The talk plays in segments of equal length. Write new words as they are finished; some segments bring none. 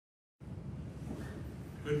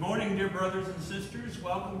Good morning, dear brothers and sisters.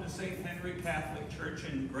 Welcome to St. Henry Catholic Church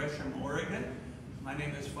in Gresham, Oregon. My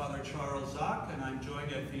name is Father Charles Zock, and I'm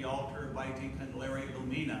joined at the altar by Deacon Larry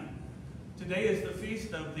Lumina. Today is the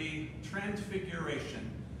feast of the Transfiguration.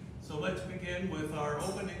 So let's begin with our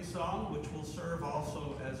opening song, which will serve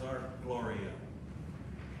also as our Gloria.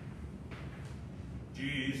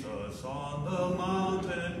 Jesus on the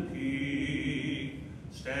mountain peak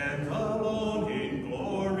stands alone in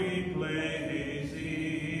glory blazing.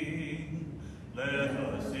 Let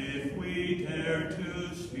us, if we dare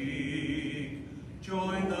to speak,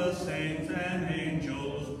 join the saints and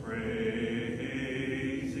angels praising.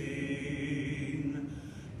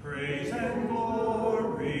 Praise and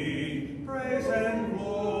glory, praise and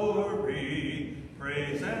glory,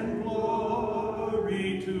 praise and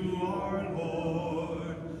glory to our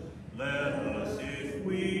Lord. Let us, if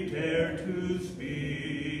we dare to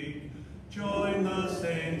speak, join the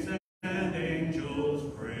saints and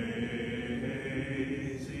angels praising.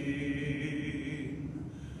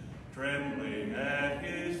 Trembling at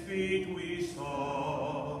his feet we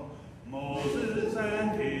saw Moses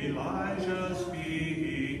and Elijah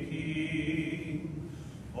speaking.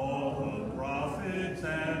 All the prophets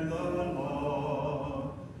and the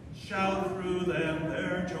law shout through them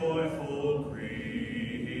their joyful greeting.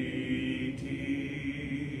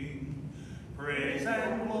 Praise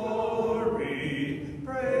and glory,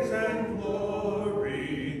 praise and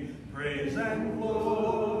glory, praise and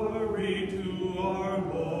glory to our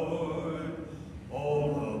Lord.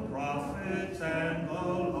 All the prophets and the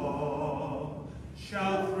law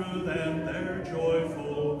shout through them their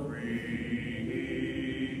joyful greeting.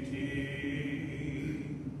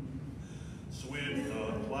 Swift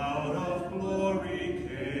the cloud of glory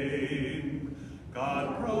came,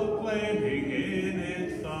 God proclaiming in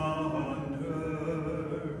its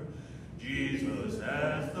thunder, Jesus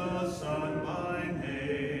as the Son by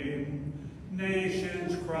name.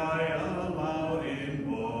 Nations cry aloud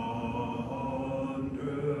in wonder.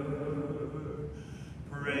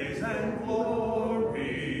 Praise and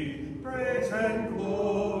glory, praise and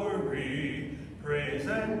glory, praise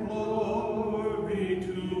and glory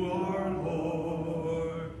to our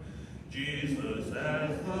Lord. Jesus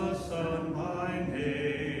as the Son by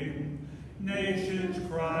name. Nations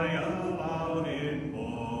cry aloud in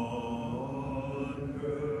wonder.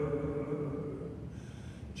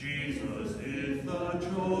 Jesus is the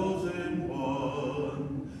chosen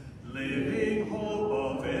one, living hope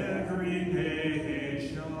of every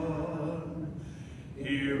nation.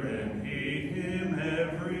 Hear and heed him,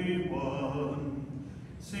 everyone.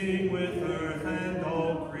 Sing with earth and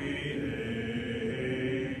all creation.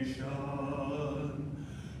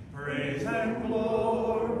 Praise and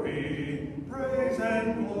glory, praise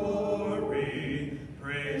and glory,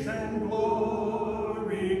 praise and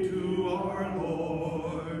glory to our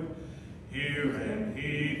Lord. Hear and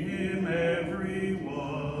heed him,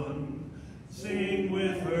 everyone. Sing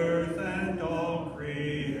with earth and all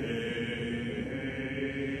creation.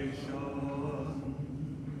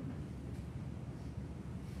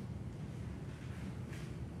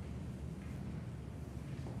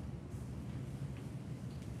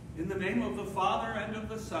 In the name of the Father, and of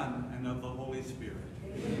the Son, and of the Holy Spirit.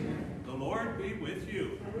 Amen. The Lord be with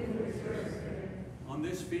you. And with your spirit. On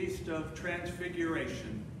this feast of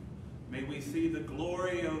Transfiguration, may we see the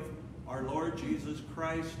glory of our Lord Jesus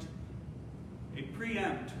Christ, a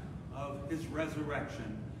preempt of his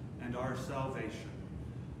resurrection and our salvation.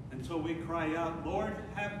 And so we cry out, Lord,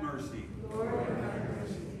 have mercy. Lord, have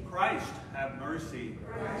mercy. Christ, have mercy.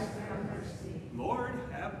 Christ, have mercy. Lord,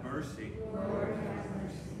 have mercy. Lord, have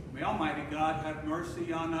mercy. May Almighty God have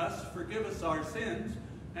mercy on us, forgive us our sins,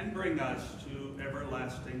 and bring us to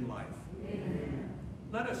everlasting life. Amen.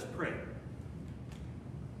 Let us pray.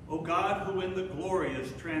 O God, who in the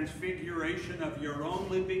glorious transfiguration of your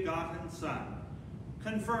only begotten Son,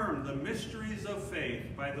 confirmed the mysteries of faith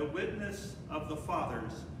by the witness of the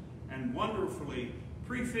fathers, and wonderfully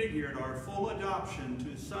prefigured our full adoption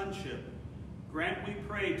to sonship, grant, we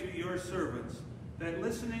pray, to your servants, that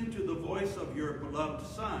listening to the voice of your beloved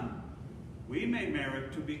Son, we may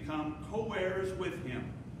merit to become co-heirs with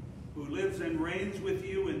him, who lives and reigns with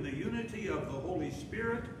you in the unity of the Holy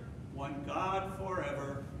Spirit, one God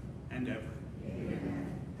forever and ever.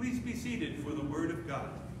 Amen. Please be seated for the word of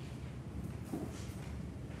God.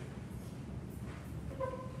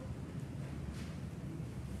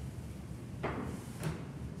 A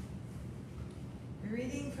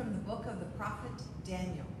reading from the book of the prophet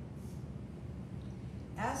Daniel.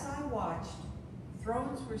 As I watched,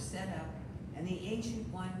 thrones were set up, and the Ancient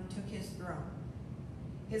One took his throne.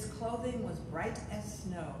 His clothing was bright as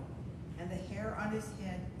snow, and the hair on his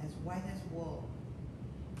head as white as wool.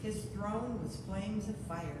 His throne was flames of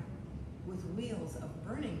fire, with wheels of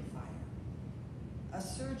burning fire. A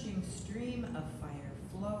surging stream of fire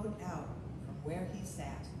flowed out from where he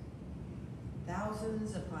sat.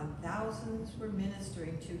 Thousands upon thousands were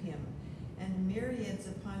ministering to him, and myriads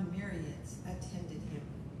upon myriads attended him.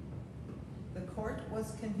 The court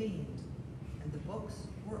was convened, and the books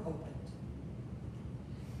were opened.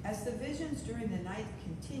 As the visions during the night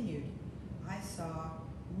continued, I saw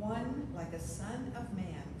one like a son of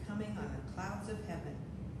man coming on the clouds of heaven.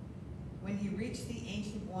 When he reached the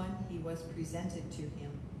Ancient One, he was presented to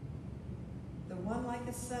him. The one like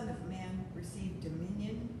a son of man received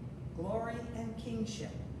dominion, glory, and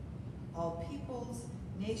kingship. All peoples,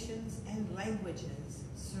 nations, and languages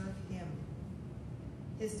serve him.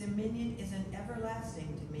 His dominion is an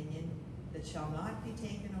everlasting dominion that shall not be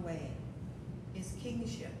taken away. His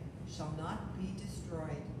kingship shall not be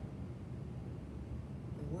destroyed.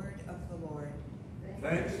 The word of the Lord.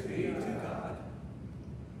 Thanks be to God.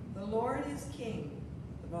 The Lord is King,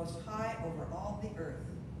 the Most High over all the earth.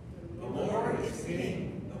 The Lord is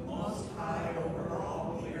King, the Most High over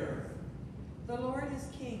all the earth. The Lord is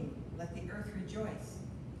King, let the earth rejoice.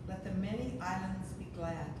 Let the many islands be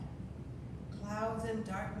glad. Clouds and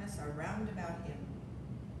darkness are round about him.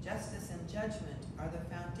 Justice and judgment are the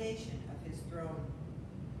foundation of his throne.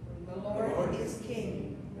 The Lord is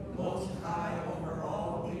King, the Most High over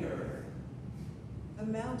all the earth. The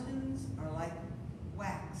mountains are like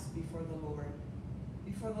wax before the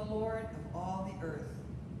Lord of all the earth.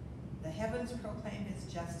 The heavens proclaim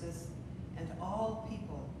his justice, and all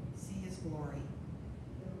people see his glory.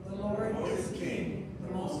 The Lord is King,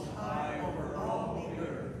 the Most High over all the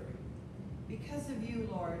earth. Because of you,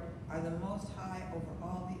 Lord, are the Most High over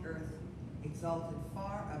all the earth, exalted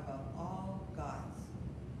far above all gods.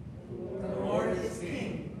 The Lord is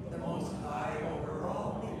King, the Most High over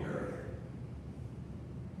all the earth.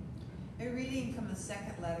 A reading from the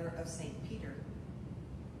second letter of St. Peter.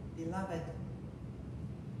 Beloved,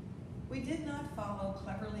 we did not follow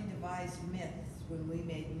cleverly devised myths when we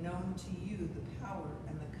made known to you the power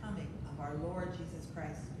and the coming of our Lord Jesus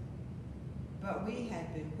Christ, but we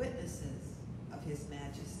had been witnesses of his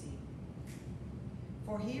majesty.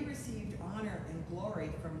 For he received honor and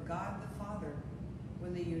glory from God the Father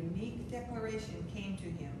when the unique declaration came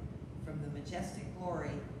to him from the majestic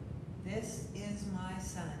glory, "This is my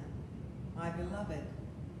Son, my beloved,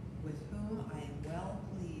 with whom I am well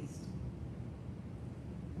pleased."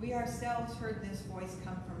 We ourselves heard this voice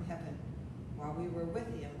come from heaven while we were with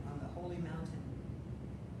him on the holy mountain.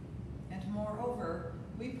 And moreover,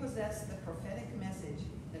 we possess the prophetic message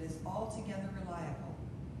that is altogether reliable.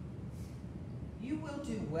 You will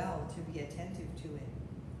do well to be attentive to it,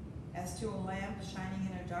 as to a lamp shining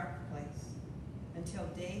in a dark place, until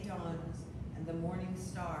day dawns and the morning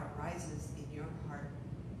star rises in your heart.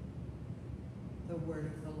 The word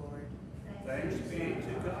of the Lord. Thanks be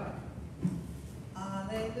to God.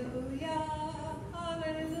 Alleluia,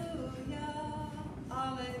 alleluia,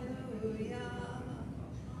 alleluia,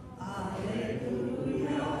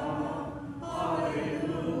 alleluia,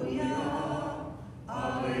 alleluia,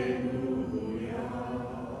 alleluia.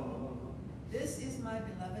 This is my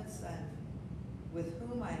beloved Son, with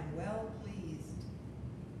whom I am well pleased.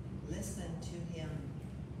 Listen to him.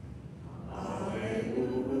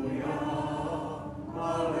 Alleluia,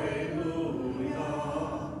 alleluia,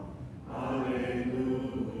 alleluia.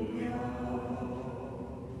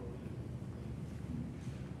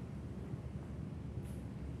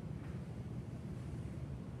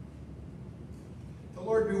 The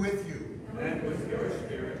Lord be with you. And with your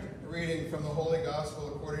spirit. A reading from the Holy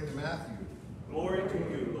Gospel according to Matthew. Glory to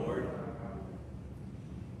you, Lord.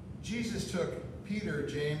 Jesus took Peter,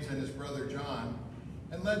 James, and his brother John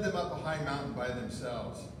and led them up a high mountain by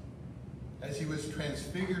themselves. As he was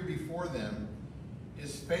transfigured before them,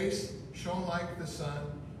 his face shone like the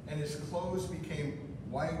sun, and his clothes became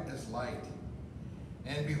white as light.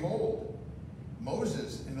 And behold,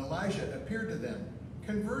 Moses and Elijah appeared to them,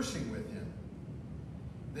 conversing with him.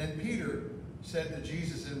 Then Peter said to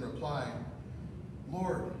Jesus in reply,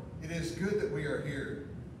 "Lord, it is good that we are here.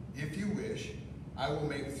 If you wish, I will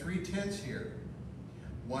make 3 tents here,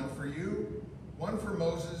 one for you, one for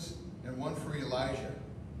Moses, and one for Elijah."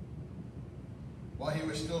 While he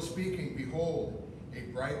was still speaking, behold, a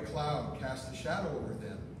bright cloud cast a shadow over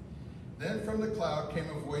them. Then from the cloud came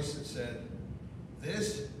a voice that said,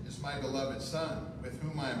 "This is my beloved Son, with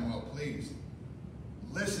whom I am well pleased.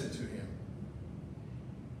 Listen to him."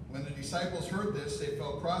 When the disciples heard this, they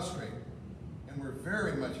fell prostrate and were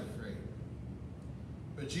very much afraid.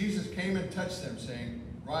 But Jesus came and touched them, saying,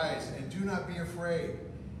 "Rise and do not be afraid."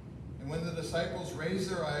 And when the disciples raised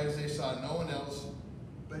their eyes, they saw no one else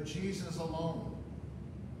but Jesus alone.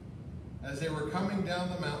 As they were coming down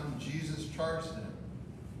the mountain, Jesus charged them,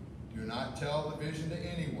 "Do not tell the vision to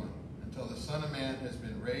anyone until the Son of Man has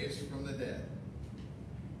been raised from the dead."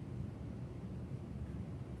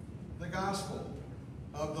 The Gospel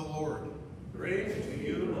of the Lord. Praise to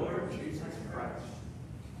you, Lord Jesus Christ.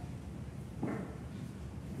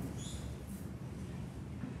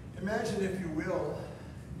 Imagine, if you will,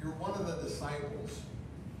 you're one of the disciples,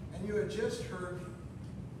 and you had just heard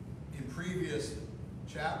in previous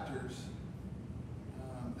chapters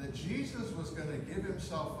that Jesus was going to give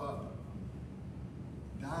himself up,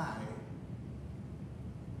 die.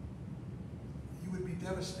 You would be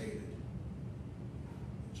devastated.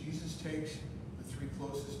 Jesus takes the three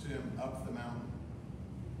closest to him up the mountain,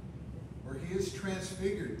 where he is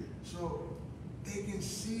transfigured, so they can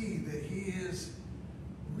see that he is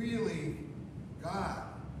really God.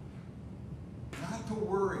 Not to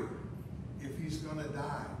worry if he's going to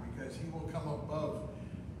die, because he will come above,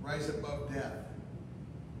 rise above death.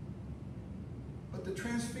 But the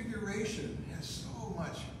Transfiguration has so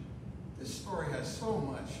much, this story has so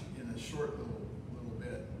much in a short little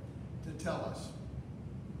bit to tell us.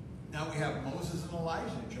 Now we have Moses and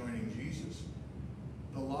Elijah joining Jesus,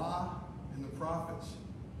 the law and the prophets,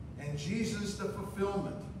 and Jesus, the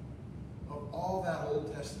fulfillment of all that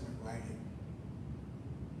Old Testament writing.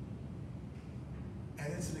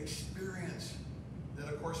 And it's an experience that,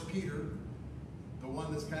 of course, Peter, the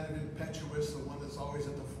one that's kind of impetuous, the one that's always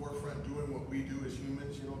at the forefront doing what we do as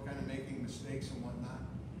humans, you know, kind of making mistakes and whatnot,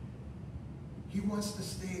 he wants to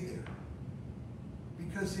stay there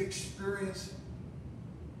because the experience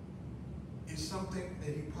is something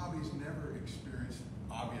that he probably has never experienced.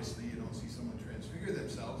 Obviously, you don't see someone transfigure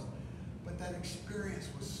themselves, but that experience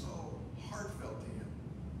was so heartfelt to him.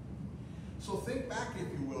 So think back,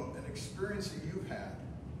 if you will, an experience that you've had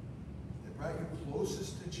that brought you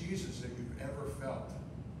closest to Jesus that you've ever felt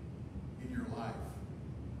in your life.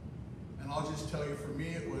 And I'll just tell you, for me,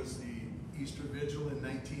 it was the Easter Vigil in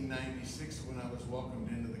 1996 when I was welcomed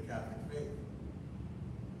into the Catholic faith.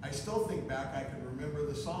 I still think back, I can remember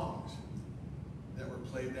the songs that were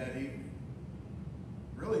played that evening.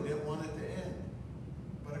 Really didn't want it to end.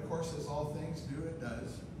 But of course, as all things do, it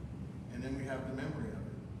does. And then we have the memory of it.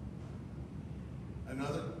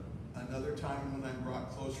 Another time when I'm brought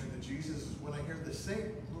closer to Jesus is when I hear the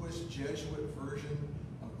St. Louis Jesuit version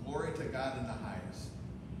of "Glory to God in the Highest."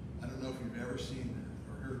 I don't know if you've ever seen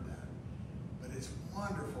that or heard that, but it's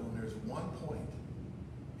wonderful. And there's one point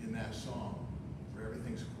in that song where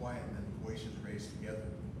everything's quiet and then the voices raised together.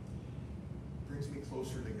 It brings me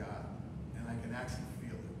closer to God, and I can actually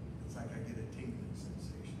feel it. It's like I get a tingling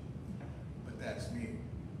sensation. But that's me.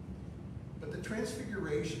 But the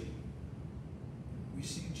Transfiguration, we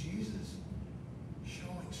see Jesus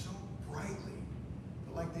showing so brightly,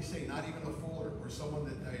 but like they say, not even a fuller or someone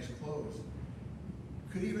that dyes clothes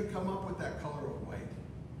could even come up with that color of white.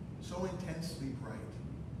 So intensely bright.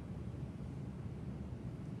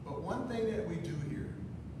 But one thing that we do here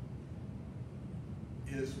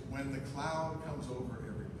is when the cloud comes over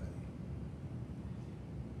everybody,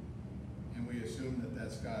 and we assume that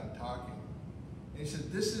that's God talking. And he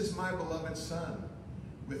said, "This is my beloved Son,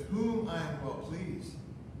 with whom I am well pleased.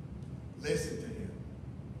 Listen to him."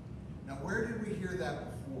 Now, where did we hear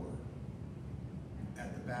that before?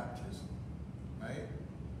 At the baptism, right?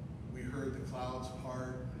 We heard the clouds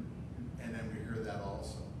part, and then we hear that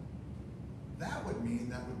also. That would mean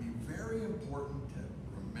that would be very important to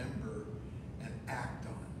remember and act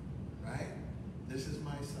on, right? This is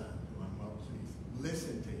my Son, whom I'm well pleased.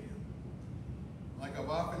 Listen to him. Like I've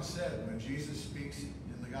often said, when Jesus speaks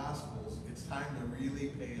in the Gospels, it's time to really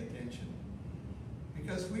pay attention.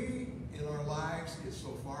 Because we, in our lives, get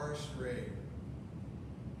so far astray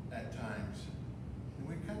at times. And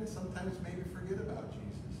we kind of sometimes maybe forget about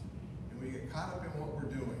Jesus. And we get caught up in what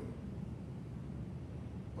we're doing.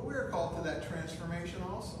 But we are called to that transformation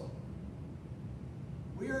also.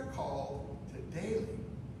 We are called to daily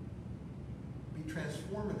be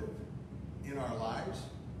transformative in our lives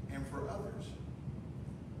and for others.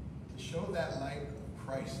 To show that light of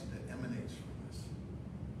Christ that emanates from us.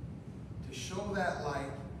 To show that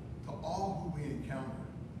light to all who we encounter.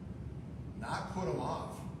 Not put them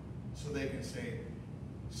off so they can say,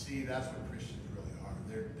 "See, that's what Christians really are.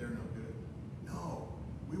 They're no good." No,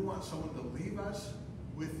 we want someone to leave us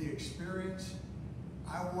with the experience.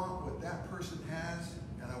 I want what that person has,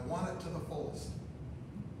 and I want it to the fullest.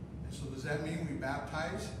 And so does that mean we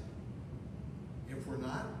baptize if we're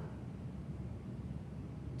not?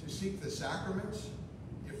 To seek the sacraments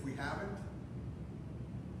if we haven't?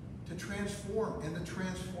 To transform and to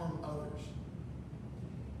transform others.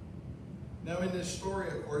 Now in this story,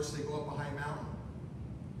 of course, they go up a high mountain.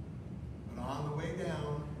 But on the way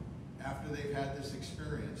down, after they've had this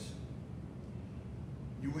experience,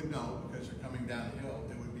 you would know, because they're coming downhill,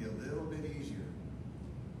 it would be a little bit easier.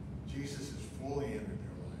 Jesus has fully entered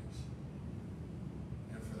their lives.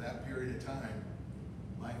 And for that period of time,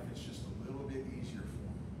 life is just a little bit easier for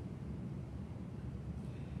them.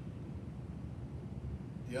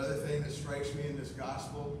 The other thing that strikes me in this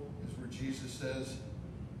gospel is where Jesus says,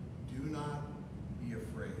 do not be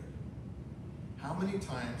afraid. How many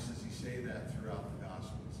times does he say that throughout the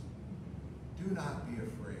Gospels? Do not be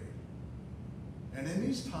afraid. And in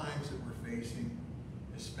these times that we're facing,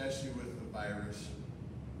 especially with the virus,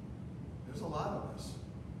 there's a lot of us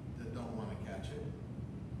that don't want to catch it.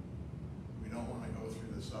 We don't want to go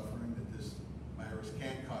through the suffering that this virus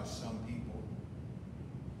can cause some people.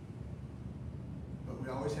 But we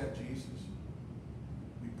always have Jesus.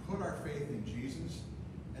 We put our faith in Jesus,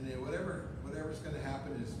 and then whatever's going to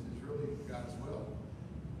happen is really God's will.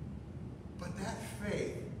 But that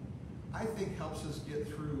faith, I think, helps us get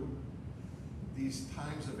through these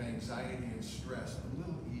times of anxiety and stress a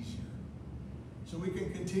little easier, so we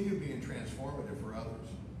can continue being transformative for others.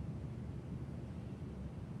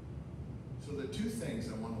 So the two things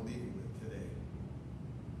I want to leave you with today: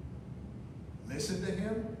 listen to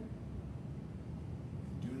him,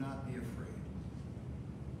 do not be afraid.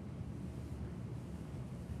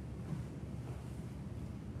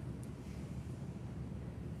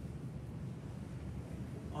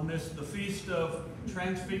 On this, the Feast of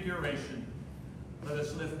Transfiguration, let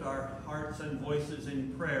us lift our hearts and voices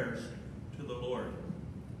in prayers to the Lord.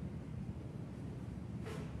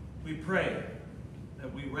 We pray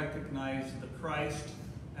that we recognize the Christ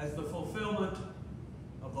as the fulfillment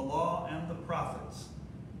of the law and the prophets,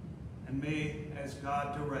 and may, as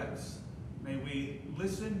God directs, may we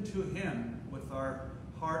listen to him with our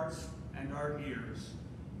hearts and our ears.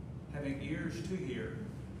 Having ears to hear,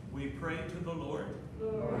 we pray to the Lord.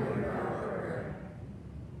 Lord.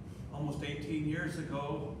 Almost 18 years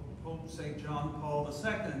ago, Pope St. John Paul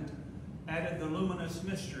II added the luminous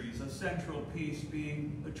mysteries, a central piece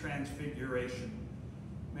being the Transfiguration.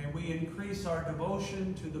 May we increase our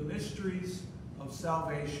devotion to the mysteries of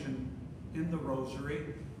salvation in the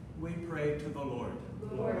Rosary. We pray to the Lord.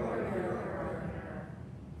 Lord.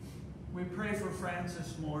 We pray for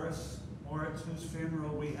Frances Moritz, whose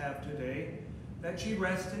funeral we have today, that she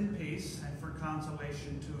rest in peace, and for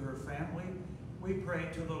consolation to her family, we pray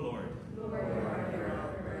to the Lord. Lord.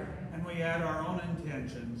 And we add our own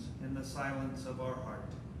intentions in the silence of our heart.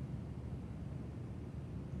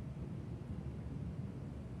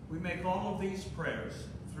 We make all of these prayers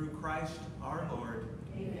through Christ our Lord.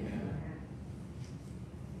 Amen.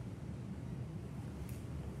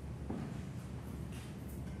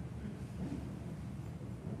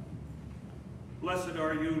 Blessed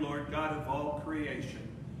are you, Lord God of all creation,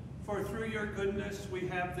 for through your goodness we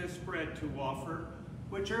have this bread to offer,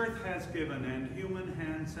 which earth has given and human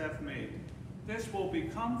hands have made. This will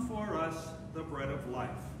become for us the bread of life.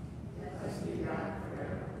 Blessed be God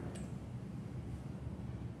forever.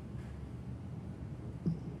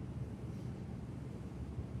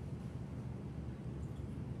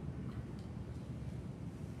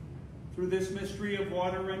 Through this mystery of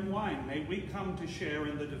water and wine, may we come to share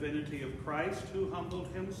in the divinity of Christ, who humbled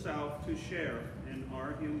himself to share in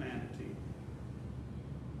our humanity.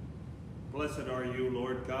 Blessed are you,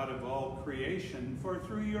 Lord God of all creation, for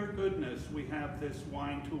through your goodness we have this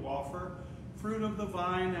wine to offer, fruit of the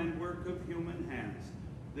vine and work of human hands.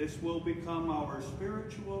 This will become our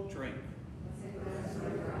spiritual drink.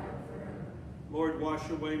 Lord, wash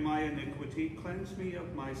away my iniquity, cleanse me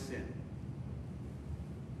of my sin.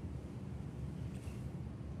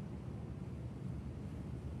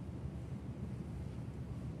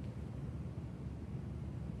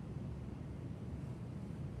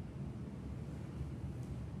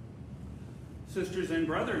 Sisters and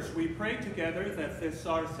brothers, we pray together that this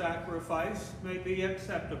our sacrifice may be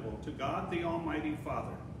acceptable to God, the Almighty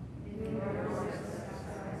Father.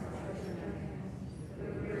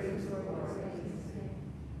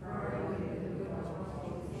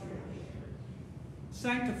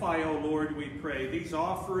 Sanctify, O Lord, we pray, these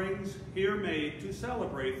offerings here made to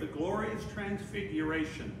celebrate the glorious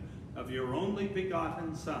transfiguration of your only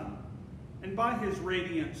begotten Son, and by his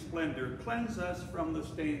radiant splendor cleanse us from the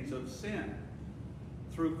stains of sin.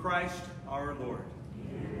 Through Christ our Lord.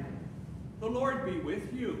 Amen. The Lord be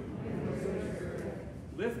with you.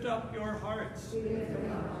 Lift up your hearts.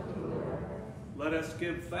 Let us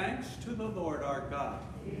give thanks to the Lord our God.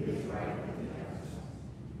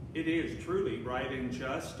 It is truly right and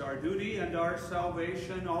just, our duty and our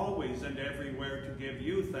salvation, always and everywhere to give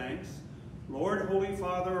you thanks, Lord, Holy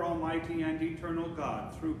Father, Almighty and eternal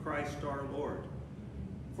God, through Christ our Lord.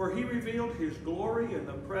 For he revealed his glory in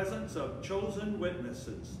the presence of chosen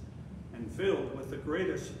witnesses, and filled with the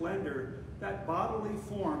greatest splendor that bodily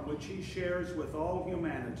form which he shares with all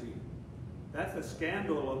humanity, that the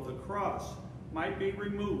scandal of the cross might be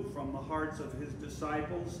removed from the hearts of his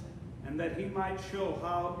disciples, and that he might show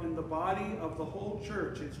how in the body of the whole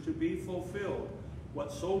church is to be fulfilled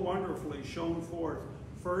what so wonderfully shone forth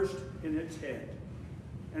first in its head.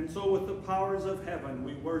 And so with the powers of heaven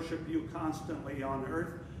we worship you constantly on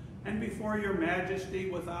earth, and before your majesty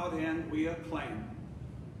without end we acclaim.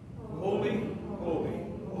 Holy, holy,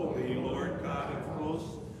 holy Lord God of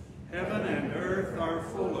hosts, heaven and earth are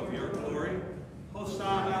full of your glory.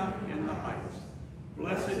 Hosanna in the heights.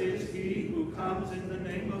 Blessed is he who comes in the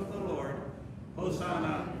name of the Lord.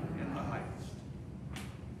 Hosanna in the heights.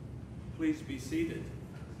 Please be seated.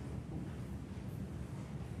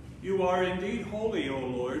 You are indeed holy, O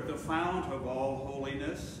Lord, the fount of all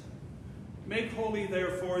holiness. Make holy,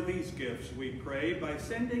 therefore, these gifts, we pray, by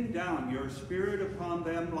sending down your Spirit upon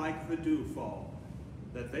them like the dewfall,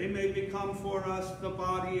 that they may become for us the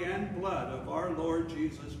body and blood of our Lord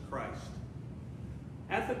Jesus Christ.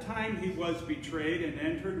 At the time he was betrayed and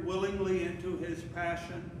entered willingly into his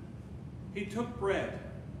passion, he took bread,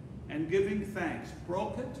 and giving thanks,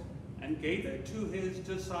 broke it, and gave it to his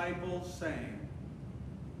disciples, saying,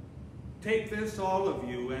 Take this, all of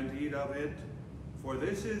you, and eat of it, for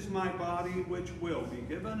this is my body which will be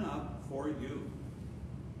given up for you.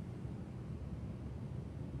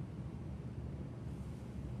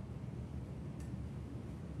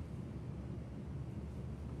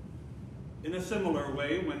 In a similar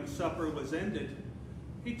way, when supper was ended,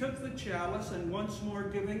 he took the chalice, and once more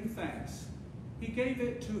giving thanks, he gave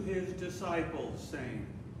it to his disciples, saying,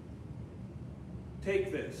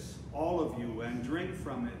 Take this, all of you, and drink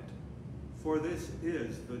from it. For this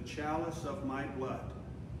is the chalice of my blood,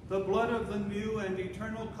 the blood of the new and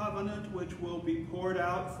eternal covenant, which will be poured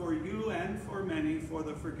out for you and for many for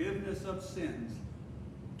the forgiveness of sins.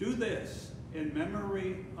 Do this in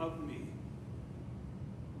memory of me.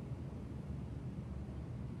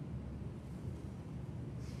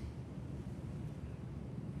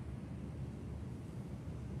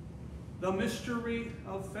 The mystery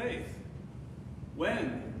of faith.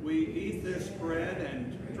 When we eat this bread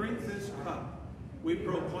and drink this cup, we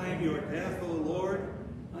proclaim your death, O Lord,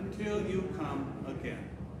 until you come again.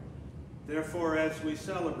 Therefore, as we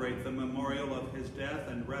celebrate the memorial of his death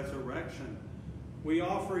and resurrection, we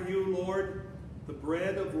offer you, Lord, the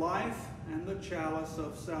bread of life and the chalice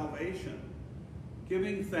of salvation,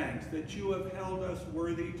 giving thanks that you have held us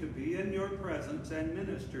worthy to be in your presence and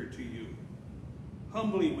minister to you.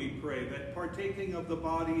 Humbly we pray that, partaking of the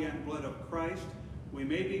body and blood of Christ, we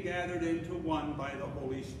may be gathered into one by the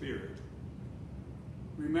Holy Spirit.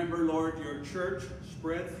 Remember, Lord, your church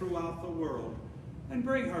spread throughout the world, and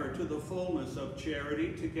bring her to the fullness of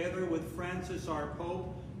charity, together with Francis our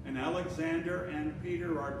Pope, and Alexander and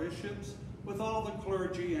Peter our bishops, with all the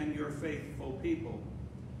clergy and your faithful people.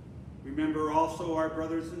 Remember also our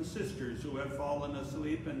brothers and sisters who have fallen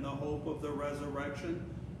asleep in the hope of the resurrection,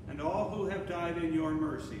 and all who have died in your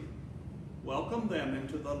mercy. Welcome them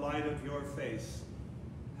into the light of your face.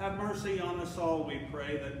 Have mercy on us all, we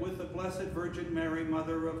pray, that with the Blessed Virgin Mary,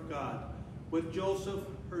 Mother of God, with Joseph,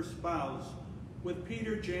 her spouse, with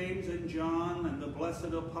Peter, James, and John, and the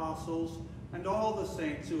blessed apostles, and all the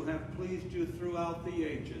saints who have pleased you throughout the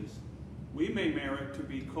ages, we may merit to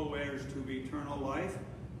be co-heirs to eternal life,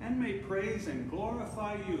 and may praise and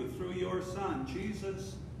glorify you through your Son,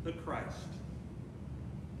 Jesus the Christ.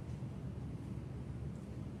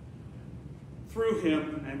 Through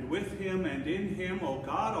him, and with him, and in him, O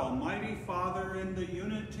God, Almighty Father, in the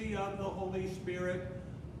unity of the Holy Spirit,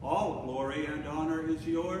 all glory and honor is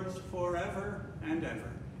yours forever and ever.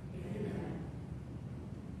 Amen.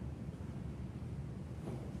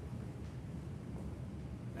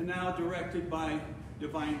 And now, directed by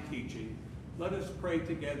divine teaching, let us pray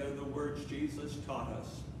together the words Jesus taught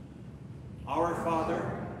us. Our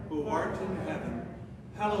Father, who art in heaven,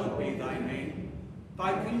 hallowed be thy name.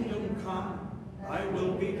 Thy kingdom come, thy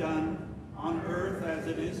will be done, on earth as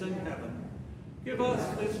it is in heaven. Give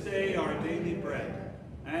us this day our daily bread,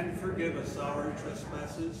 and forgive us our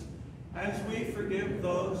trespasses, as we forgive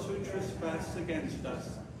those who trespass against us.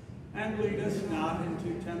 And lead us not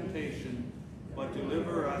into temptation, but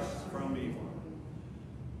deliver us from evil.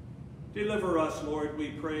 Deliver us, Lord, we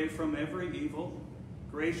pray, from every evil.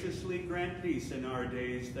 Graciously grant peace in our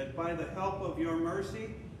days, that by the help of your mercy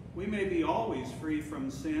we may be always free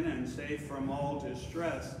from sin and safe from all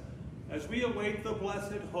distress, as we await the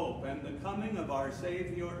blessed hope and the coming of our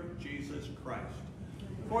Savior, Jesus Christ.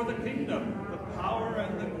 For the kingdom, the power,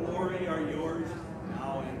 and the glory are yours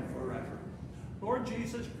now and forever. Lord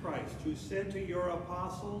Jesus Christ, who said to your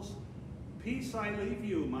apostles, "Peace I leave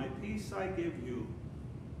you, my peace I give you,"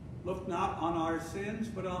 look not on our sins,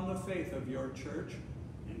 but on the faith of your church,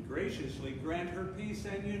 and graciously grant her peace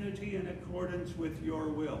and unity in accordance with your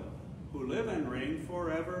will, who live and reign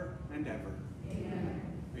forever and ever. Amen.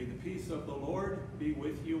 May the peace of the Lord be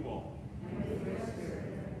with you all. And with your spirit.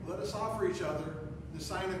 Let us offer each other the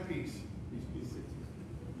sign of peace. Peace be with you.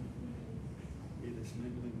 May this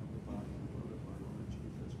mingling of the body and blood of our Lord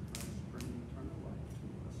Jesus Christ bring eternal life to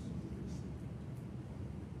us who receive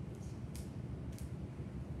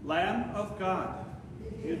it. Lamb of God,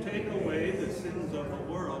 you take away the sins of the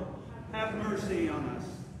world, have mercy on us.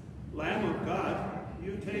 Lamb of God,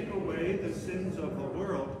 you take away the sins of the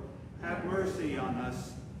world, have mercy on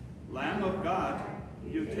us. Lamb of God,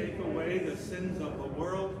 you take away the sins of the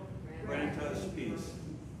world, grant us peace.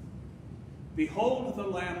 Behold the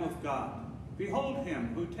Lamb of God. Behold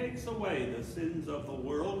him who takes away the sins of the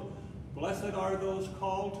world. Blessed are those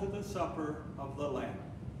called to the supper of the Lamb.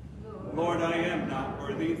 Lord, I am not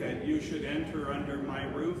worthy that you should enter under my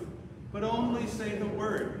roof, but only say the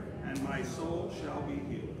word, and my soul shall be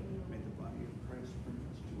healed. May the body of Christ bring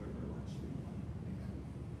us to everlasting life.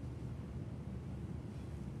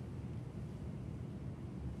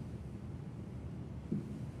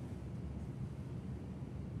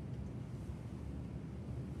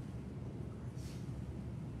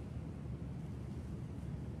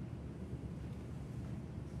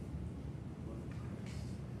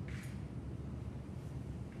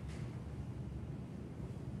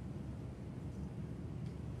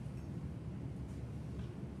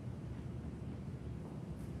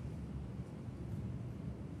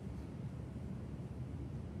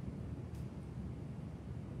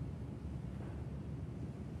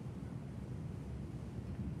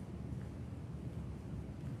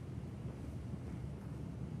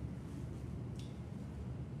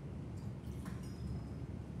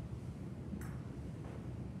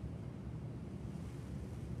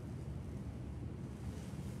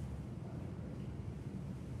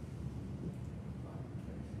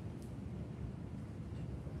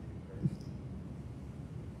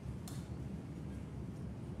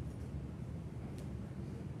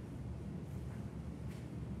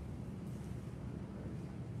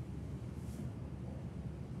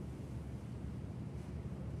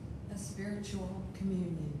 Spiritual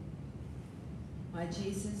communion. My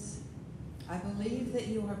Jesus, I believe that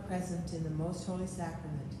you are present in the most holy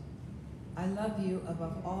sacrament. I love you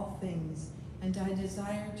above all things, and I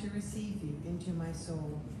desire to receive you into my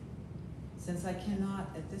soul. Since I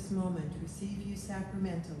cannot at this moment receive you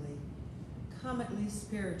sacramentally, come at least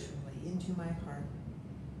spiritually into my heart.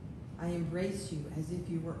 I embrace you as if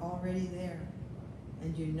you were already there,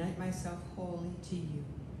 and unite myself wholly to you.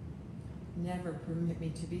 Never permit me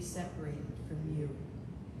to be separated from you.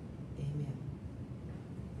 Amen.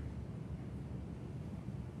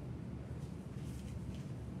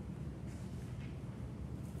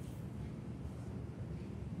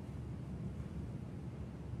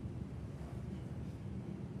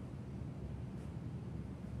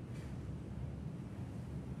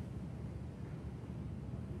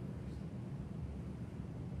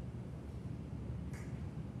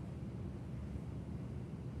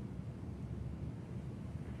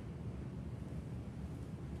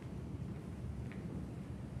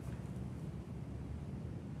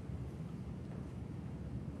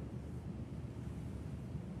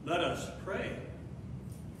 Let us pray.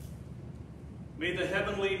 May the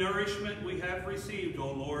heavenly nourishment we have received,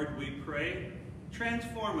 O Lord, we pray,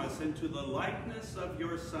 transform us into the likeness of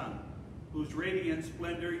your Son, whose radiant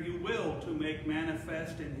splendor you will to make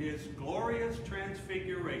manifest in his glorious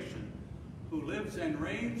transfiguration, who lives and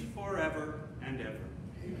reigns forever and ever.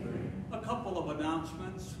 Amen. A couple of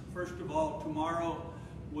announcements. First of all, tomorrow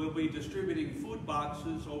we'll be distributing food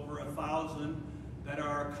boxes, over 1,000, that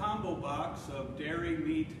are a combo box of dairy,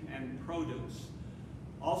 meat, and produce.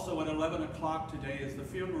 Also at 11 o'clock today is the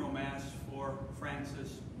funeral mass for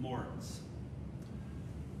Francis Moritz.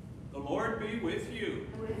 The Lord be with you.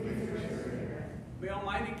 May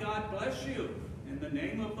Almighty God bless you, in the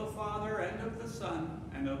name of the Father, and of the Son,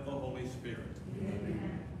 and of the Holy Spirit.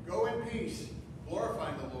 Amen. Go in peace,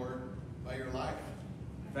 glorifying the Lord by your life.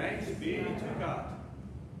 Thanks be to God.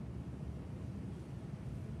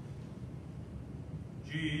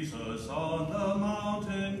 Jesus on the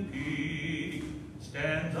mountain peak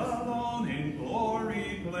stands alone in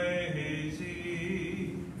glory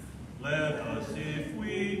blazing. Let us, if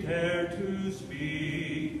we dare to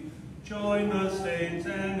speak, Join the saints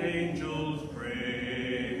and angels praising.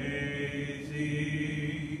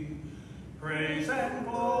 Praise and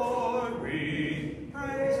glory,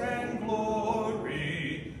 praise and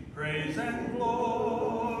glory, praise and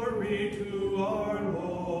glory to our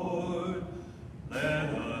Lord.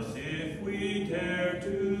 Let us, if we dare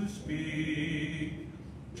to speak,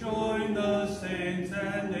 join the saints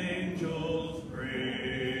and angels